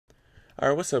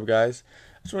Alright, what's up, guys?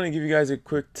 I just want to give you guys a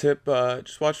quick tip.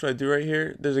 Just watch what I do right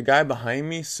here. There's a guy behind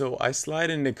me, so I slide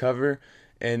into cover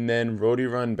and then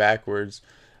roadie run backwards.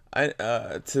 I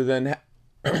to then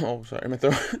oh, sorry, my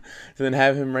throat. To then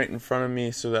have him right in front of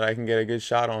me so that I can get a good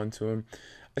shot onto him.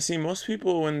 I see most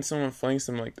people when someone flanks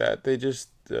them like that, they just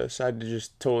decide to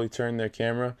just totally turn their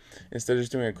camera instead of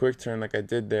just doing a quick turn like I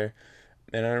did there.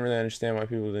 And I don't really understand why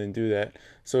people didn't do that.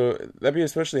 So that'd be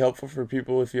especially helpful for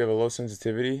people if you have a low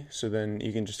sensitivity, so then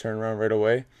you can just turn around right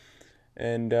away.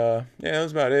 And yeah, that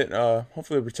was about it.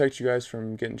 Hopefully it'll protect you guys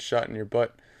from getting shot in your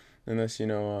butt, unless you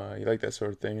like that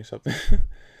sort of thing or something.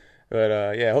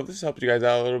 But yeah, I hope this helped you guys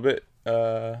out a little bit.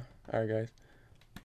 All right, guys.